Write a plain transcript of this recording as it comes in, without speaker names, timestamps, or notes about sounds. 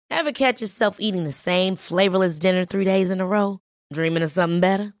Ever catch yourself eating the same flavorless dinner 3 days in a row? Dreaming of something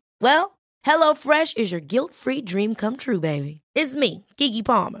better? Well, HelloFresh is your guilt-free dream come true, baby. It's me, Keke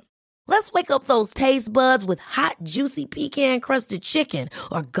Palmer. Let's wake up those taste buds with hot, juicy pecan-crusted chicken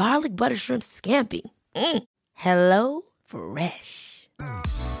or garlic butter shrimp scampi. Hello Fresh.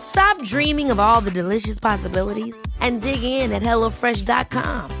 Stop dreaming of all the delicious possibilities and dig in at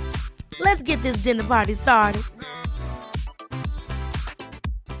HelloFresh.com. Let's get this dinner party started.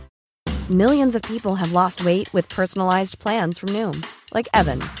 Millions of people have lost weight with personalized plans from Noom. Like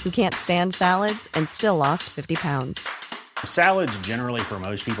Evan, who can't stand salads and still lost 50 pounds. Salads generally for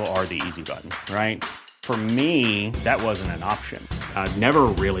most people are the easy button, right? For me, that wasn't an option. I never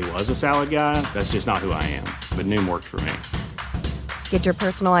really was a salad guy. That's just not who I am. But Noom worked for me. Get your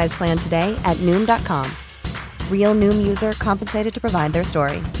personalized plan today at Noom.com. Real Noom user compensated to provide their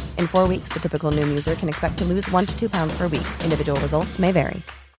story. In 4 weeks, the typical Noom user can expect to lose 1 to 2 pounds per week. Individual results may vary.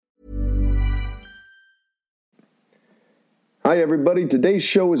 Hi everybody, today's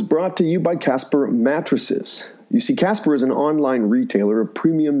show is brought to you by Casper Mattresses. You see, Casper is an online retailer of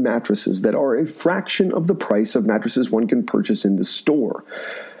premium mattresses that are a fraction of the price of mattresses one can purchase in the store.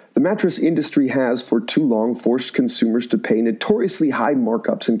 The mattress industry has for too long forced consumers to pay notoriously high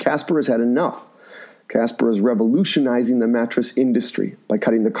markups, and Casper has had enough. Casper is revolutionizing the mattress industry by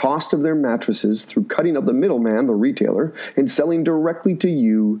cutting the cost of their mattresses through cutting out the middleman, the retailer, and selling directly to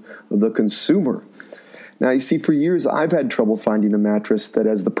you, the consumer. Now, you see, for years I've had trouble finding a mattress that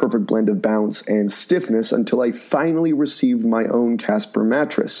has the perfect blend of bounce and stiffness until I finally received my own Casper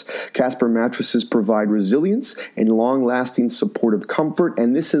mattress. Casper mattresses provide resilience and long-lasting supportive comfort,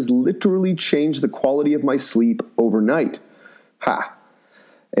 and this has literally changed the quality of my sleep overnight. Ha!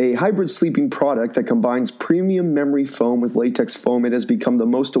 A hybrid sleeping product that combines premium memory foam with latex foam, it has become the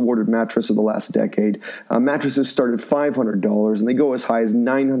most awarded mattress of the last decade. Mattresses start at $500 and they go as high as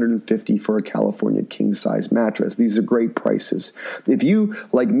 $950 for a California king-size mattress. These are great prices. If you,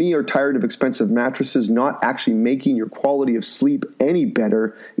 like me, are tired of expensive mattresses not actually making your quality of sleep any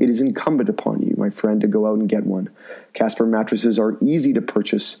better, it is incumbent upon you, my friend, to go out and get one. Casper mattresses are easy to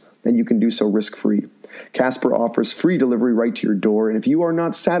purchase, and you can do so risk-free. Casper offers free delivery right to your door, and if you are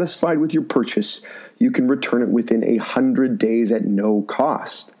not satisfied with your purchase, you can return it within 100 days at no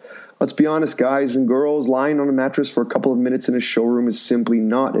cost. Let's be honest, guys and girls, lying on a mattress for a couple of minutes in a showroom is simply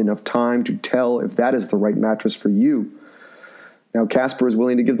not enough time to tell if that is the right mattress for you. Now, Casper is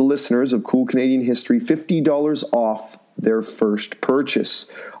willing to give the listeners of Cool Canadian History $50 off their first purchase.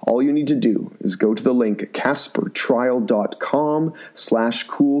 All you need to do is go to the link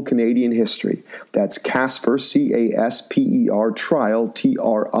caspertrial.com/coolcanadianhistory. That's Casper, CASPER trial,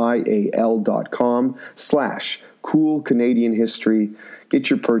 TRIAL.com/coolcanadianhistory. Get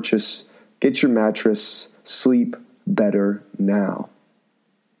your purchase, get your mattress, sleep better now.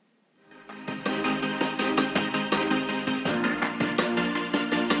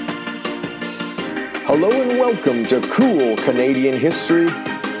 Hello and welcome to Cool Canadian History.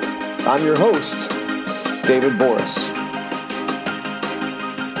 I'm your host, David Boris.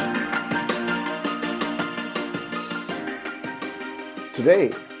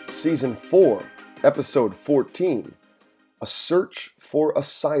 Today, Season 4, Episode 14, A Search for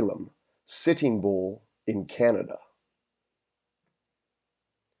Asylum, Sitting Bull in Canada.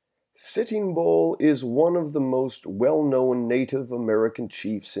 Sitting Bull is one of the most well-known Native American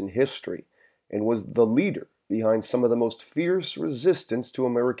chiefs in history, and was the leader behind some of the most fierce resistance to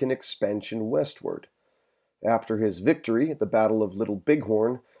American expansion westward. After his victory at the Battle of Little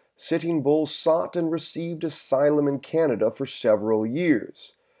Bighorn, Sitting Bull sought and received asylum in Canada for several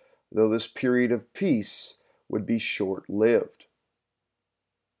years, though this period of peace would be short-lived.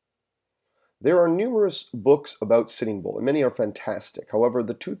 There are numerous books about Sitting Bull, and many are fantastic. However,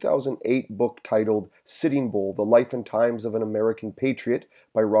 the 2008 book titled Sitting Bull, The Life and Times of an American Patriot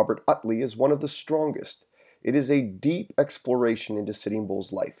by Robert Utley is one of the strongest. It is a deep exploration into Sitting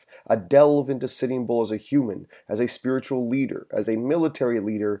Bull's life, a delve into Sitting Bull as a human, as a spiritual leader, as a military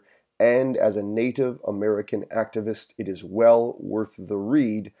leader, and as a Native American activist. It is well worth the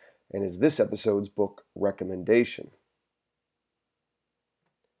read, and is this episode's book recommendation.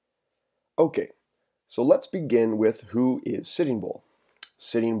 Okay, so let's begin with who is Sitting Bull.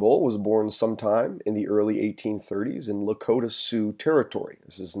 Sitting Bull was born sometime in the early 1830s in Lakota Sioux Territory.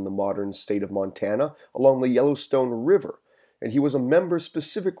 This is in the modern state of Montana along the Yellowstone River, and he was a member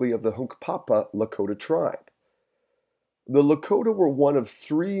specifically of the Hunkpapa Lakota tribe. The Lakota were one of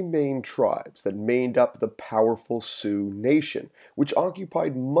three main tribes that made up the powerful Sioux Nation, which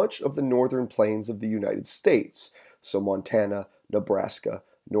occupied much of the northern plains of the United States, so Montana, Nebraska,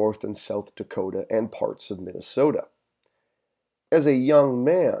 North and South Dakota, and parts of Minnesota. As a young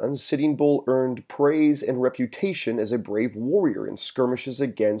man, Sitting Bull earned praise and reputation as a brave warrior in skirmishes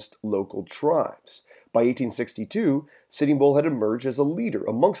against local tribes. By 1862, Sitting Bull had emerged as a leader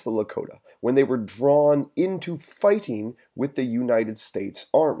amongst the Lakota when they were drawn into fighting with the United States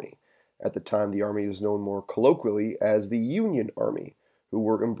Army. At the time, the Army was known more colloquially as the Union Army, who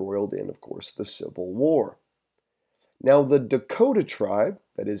were embroiled in, of course, the Civil War. Now, the Dakota tribe,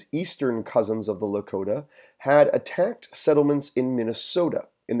 that is, eastern cousins of the Lakota, had attacked settlements in Minnesota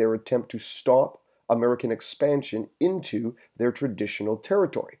in their attempt to stop American expansion into their traditional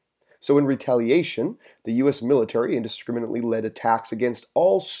territory. So in retaliation, the U.S. military indiscriminately led attacks against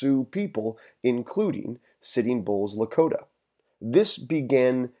all Sioux people, including Sitting Bull's Lakota. This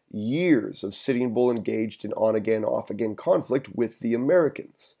began years of Sitting Bull engaged in on-again, off-again conflict with the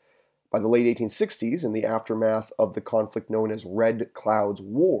Americans. By the late 1860s, in the aftermath of the conflict known as Red Cloud's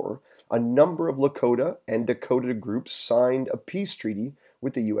War, a number of Lakota and Dakota groups signed a peace treaty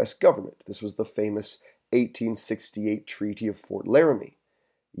with the U.S. government. This was the famous 1868 Treaty of Fort Laramie.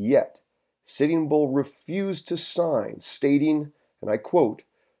 Yet, Sitting Bull refused to sign, stating, and I quote,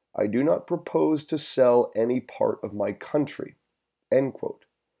 "I do not propose to sell any part of my country," end quote.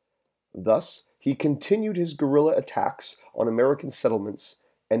 Thus, he continued his guerrilla attacks on American settlements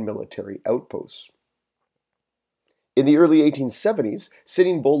and military outposts. In the early 1870s,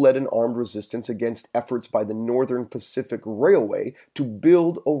 Sitting Bull led an armed resistance against efforts by the Northern Pacific Railway to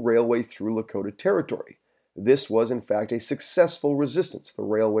build a railway through Lakota territory. This was, in fact, a successful resistance. The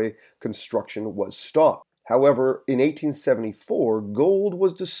railway construction was stopped. However, in 1874, gold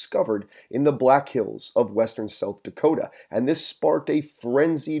was discovered in the Black Hills of western South Dakota, and this sparked a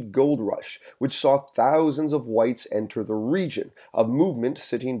frenzied gold rush, which saw thousands of whites enter the region, a movement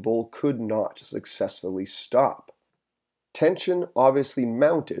Sitting Bull could not successfully stop. Tension obviously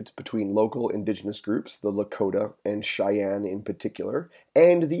mounted between local indigenous groups, the Lakota and Cheyenne in particular,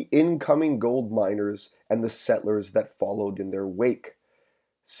 and the incoming gold miners and the settlers that followed in their wake.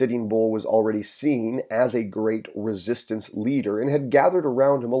 Sitting Bull was already seen as a great resistance leader and had gathered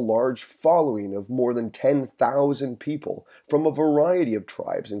around him a large following of more than 10,000 people from a variety of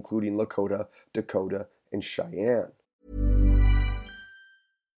tribes, including Lakota, Dakota, and Cheyenne.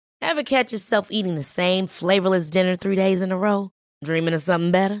 Ever catch yourself eating the same flavorless dinner 3 days in a row? Dreaming of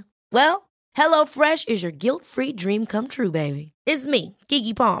something better? Well, HelloFresh is your guilt-free dream come true, baby. It's me,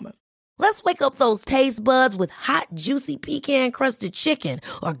 Keke Palmer. Let's wake up those taste buds with hot, juicy pecan-crusted chicken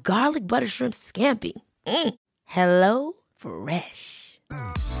or garlic butter shrimp scampi. Hello Fresh.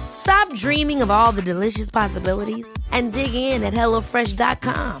 Stop dreaming of all the delicious possibilities and dig in at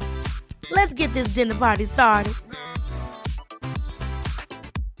HelloFresh.com. Let's get this dinner party started.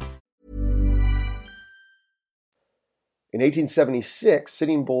 In 1876,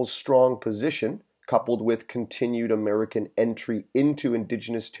 Sitting Bull's strong position, coupled with continued American entry into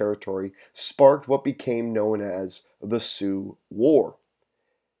indigenous territory, sparked what became known as the Sioux War.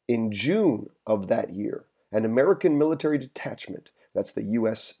 In June of that year, an American military detachment, that's the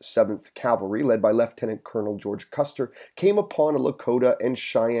U.S. 7th Cavalry, led by Lieutenant Colonel George Custer, came upon a Lakota and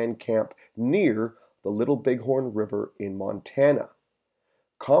Cheyenne camp near the Little Bighorn River in Montana.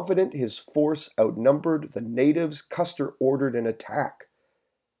 Confident his force outnumbered the natives, Custer ordered an attack.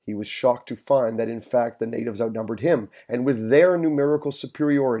 He was shocked to find that, in fact, the natives outnumbered him, and with their numerical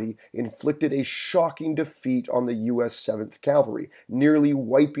superiority, inflicted a shocking defeat on the U.S. 7th Cavalry, nearly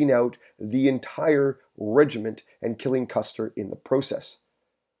wiping out the entire regiment and killing Custer in the process.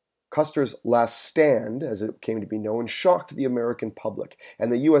 Custer's last stand, as it came to be known, shocked the American public,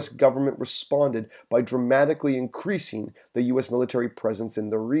 and the U.S. government responded by dramatically increasing the U.S. military presence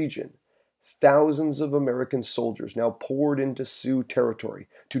in the region. Thousands of American soldiers now poured into Sioux territory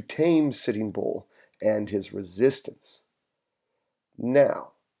to tame Sitting Bull and his resistance.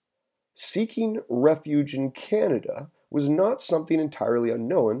 Now, seeking refuge in Canada was not something entirely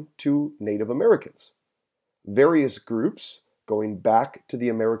unknown to Native Americans. Various groups, going back to the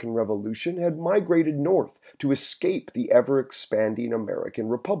American Revolution, had migrated north to escape the ever-expanding American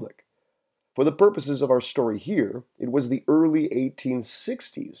Republic. For the purposes of our story here, it was the early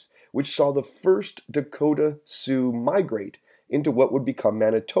 1860s which saw the first Dakota Sioux migrate into what would become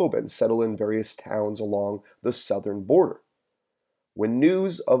Manitoba and settle in various towns along the southern border. When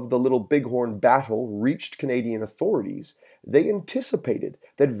news of the Little Bighorn battle reached Canadian authorities, they anticipated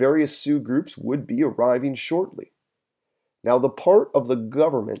that various Sioux groups would be arriving shortly. Now, the part of the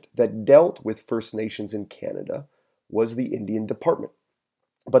government that dealt with First Nations in Canada was the Indian Department,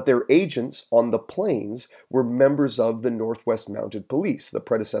 but their agents on the plains were members of the Northwest Mounted Police, the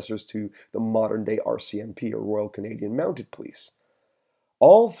predecessors to the modern-day RCMP, or Royal Canadian Mounted Police.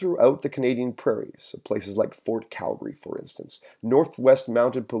 All throughout the Canadian prairies, places like Fort Calgary, for instance, Northwest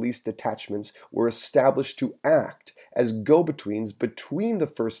Mounted Police detachments were established to act as go-betweens between the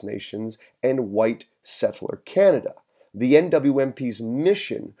First Nations and white settler Canada. The NWMP's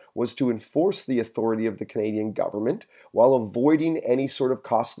mission was to enforce the authority of the Canadian government while avoiding any sort of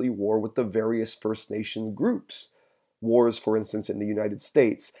costly war with the various First Nation groups. Wars, for instance, in the United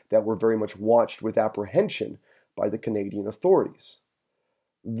States that were very much watched with apprehension by the Canadian authorities.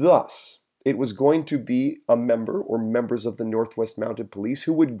 Thus, it was going to be a member or members of the Northwest Mounted Police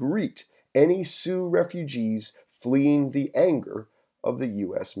who would greet any Sioux refugees fleeing the anger of the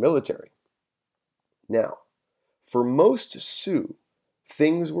U.S. military. Now, for most Sioux,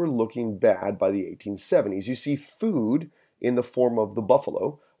 things were looking bad by the 1870s. You see, food in the form of the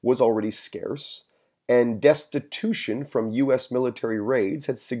buffalo was already scarce, and destitution from U.S. military raids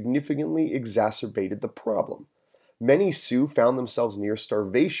had significantly exacerbated the problem. Many Sioux found themselves near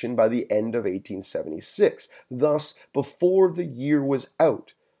starvation by the end of 1876. Thus, before the year was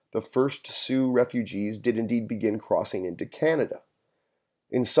out, the first Sioux refugees did indeed begin crossing into Canada.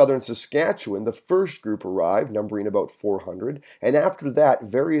 In southern Saskatchewan, the first group arrived, numbering about 400, and after that,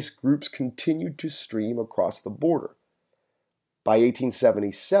 various groups continued to stream across the border. By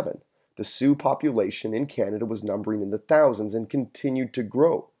 1877, the Sioux population in Canada was numbering in the thousands and continued to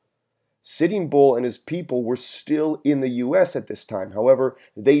grow. Sitting Bull and his people were still in the U.S. at this time. However,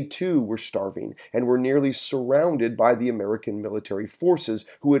 they too were starving and were nearly surrounded by the American military forces,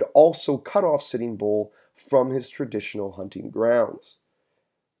 who had also cut off Sitting Bull from his traditional hunting grounds.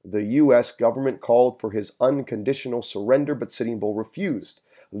 The U.S. government called for his unconditional surrender, but Sitting Bull refused.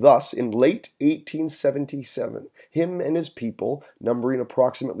 Thus, in late 1877, him and his people, numbering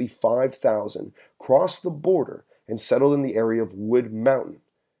approximately 5,000, crossed the border and settled in the area of Wood Mountain,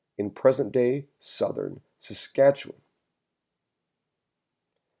 in present-day southern Saskatchewan.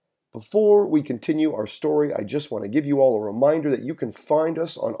 Before we continue our story, I just want to give you all a reminder that you can find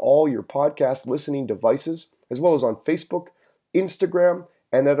us on all your podcast listening devices, as well as on Facebook, Instagram,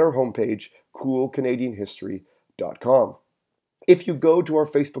 and at our homepage, coolcanadianhistory.com. If you go to our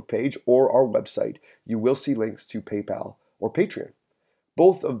Facebook page or our website, you will see links to PayPal or Patreon.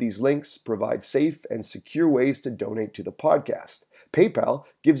 Both of these links provide safe and secure ways to donate to the podcast. PayPal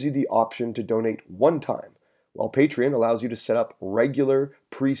gives you the option to donate one time, while Patreon allows you to set up regular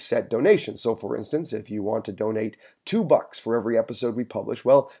preset donations. So for instance, if you want to donate $2 for every episode we publish,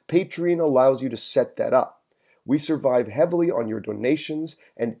 well, Patreon allows you to set that up. We survive heavily on your donations,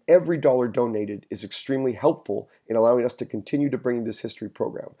 and every dollar donated is extremely helpful in allowing us to continue to bring this history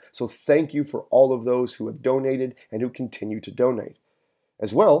program. So thank you for all of those who have donated and who continue to donate.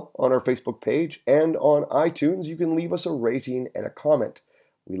 As well, on our Facebook page and on iTunes, you can leave us a rating and a comment.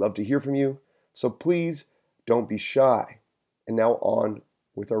 We love to hear from you, so please don't be shy. And now on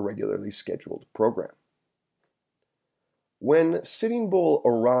with our regularly scheduled program. When Sitting Bull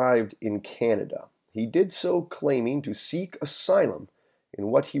arrived in Canada, he did so claiming to seek asylum in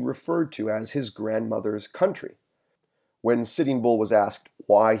what he referred to as his grandmother's country. When Sitting Bull was asked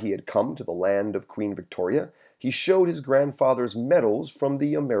why he had come to the land of Queen Victoria, he showed his grandfather's medals from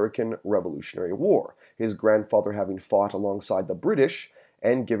the American Revolutionary War, his grandfather having fought alongside the British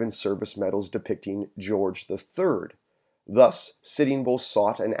and given service medals depicting George III. Thus, Sitting Bull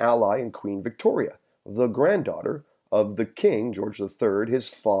sought an ally in Queen Victoria, the granddaughter of the King, George III, his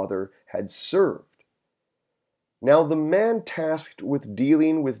father had served. Now, the man tasked with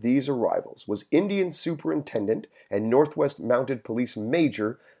dealing with these arrivals was Indian Superintendent and Northwest Mounted Police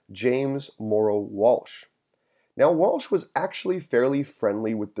Major James Morrow Walsh. Now, Walsh was actually fairly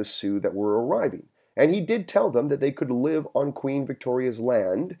friendly with the Sioux that were arriving, and he did tell them that they could live on Queen Victoria's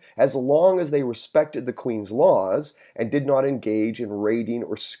land as long as they respected the Queen's laws and did not engage in raiding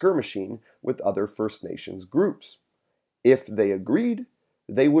or skirmishing with other First Nations groups. If they agreed,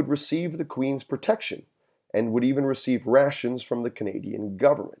 they would receive the Queen's protection and would even receive rations from the Canadian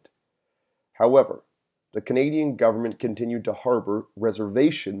government. However, the Canadian government continued to harbor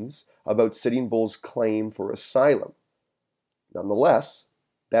reservations about Sitting Bull's claim for asylum. Nonetheless,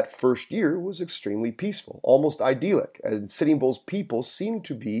 that first year was extremely peaceful, almost idyllic, and Sitting Bull's people seemed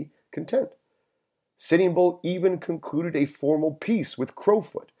to be content. Sitting Bull even concluded a formal peace with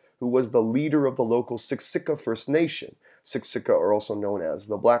Crowfoot, who was the leader of the local Siksika First Nation. Siksika are also known as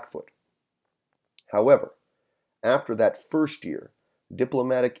the Blackfoot. However, after that first year,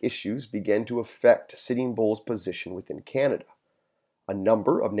 diplomatic issues began to affect Sitting Bull's position within Canada. A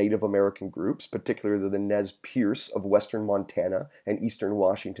number of Native American groups, particularly the Nez Perce of western Montana and eastern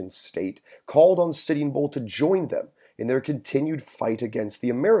Washington state, called on Sitting Bull to join them in their continued fight against the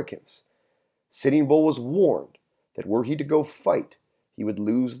Americans. Sitting Bull was warned that were he to go fight, he would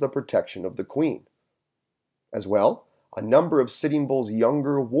lose the protection of the Queen. As well, a number of Sitting Bull's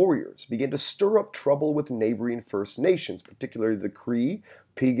younger warriors began to stir up trouble with neighboring First Nations, particularly the Cree,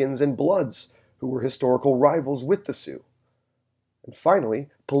 Piegans, and Bloods, who were historical rivals with the Sioux. And finally,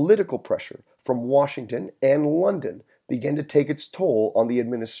 political pressure from Washington and London began to take its toll on the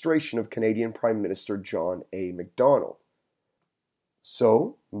administration of Canadian Prime Minister John A. Macdonald.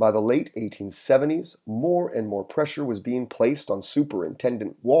 So, by the late 1870s, more and more pressure was being placed on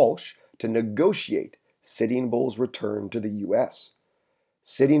Superintendent Walsh to negotiate Sitting Bull's return to the U.S.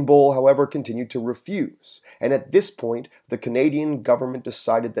 Sitting Bull, however, continued to refuse, and at this point, the Canadian government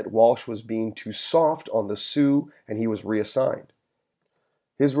decided that Walsh was being too soft on the Sioux, and he was reassigned.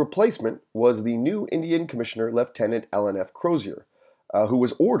 His replacement was the new Indian Commissioner, Lieutenant Ellen F. Crozier, who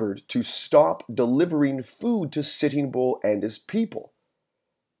was ordered to stop delivering food to Sitting Bull and his people.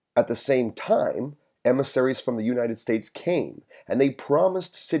 At the same time, emissaries from the United States came, and they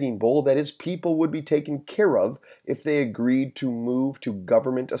promised Sitting Bull that his people would be taken care of if they agreed to move to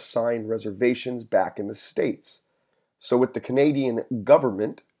government-assigned reservations back in the States. So with the Canadian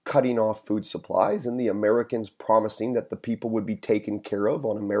government cutting off food supplies and the Americans promising that the people would be taken care of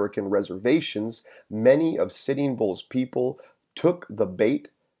on American reservations, many of Sitting Bull's people took the bait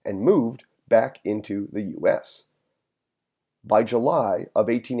and moved back into the U.S. By July of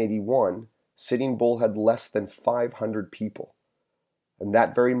 1881, Sitting Bull had less than 500 people. And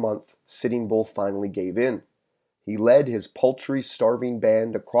that very month, Sitting Bull finally gave in. He led his paltry, starving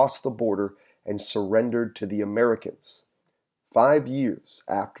band across the border and surrendered to the Americans. 5 years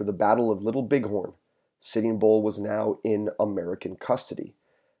after the Battle of Little Bighorn, Sitting Bull was now in American custody.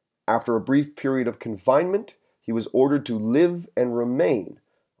 After a brief period of confinement, he was ordered to live and remain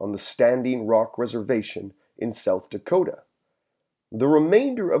on the Standing Rock Reservation in South Dakota. The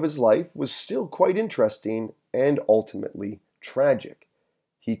remainder of his life was still quite interesting and ultimately tragic.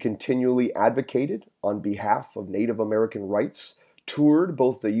 He continually advocated on behalf of Native American rights, toured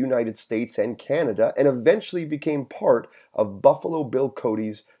both the United States and Canada, and eventually became part of Buffalo Bill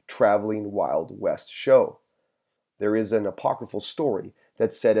Cody's Traveling Wild West show. There is an apocryphal story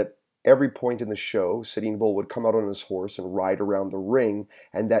that said at every point in the show, Sitting Bull would come out on his horse and ride around the ring,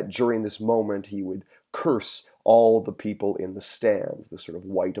 and that during this moment he would curse all the people in the stands, the sort of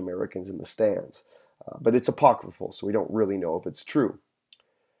white Americans in the stands. But it's apocryphal, so we don't really know if it's true.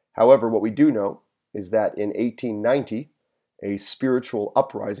 However, what we do know is that in 1890, a spiritual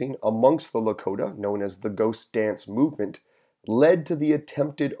uprising amongst the Lakota, known as the Ghost Dance Movement, led to the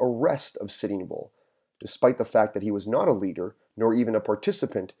attempted arrest of Sitting Bull, despite the fact that he was not a leader nor even a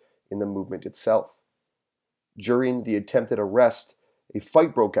participant in the movement itself. During the attempted arrest, a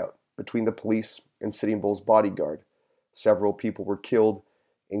fight broke out between the police and Sitting Bull's bodyguard. Several people were killed,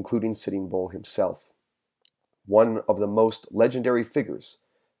 including Sitting Bull himself. One of the most legendary figures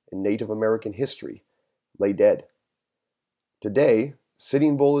in Native American history lay dead. Today,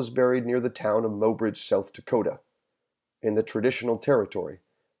 Sitting Bull is buried near the town of Mobridge, South Dakota, in the traditional territory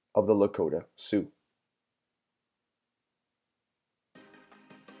of the Lakota Sioux.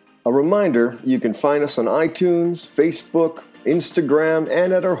 A reminder, you can find us on iTunes, Facebook, Instagram,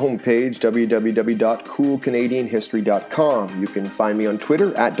 and at our homepage, www.coolcanadianhistory.com. You can find me on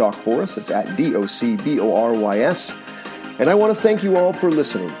Twitter at DocBoris, that's at DocBorys. And I want to thank you all for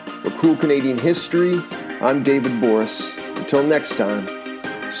listening. For Cool Canadian History, I'm David Boris. Until next time,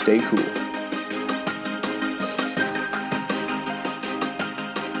 stay cool.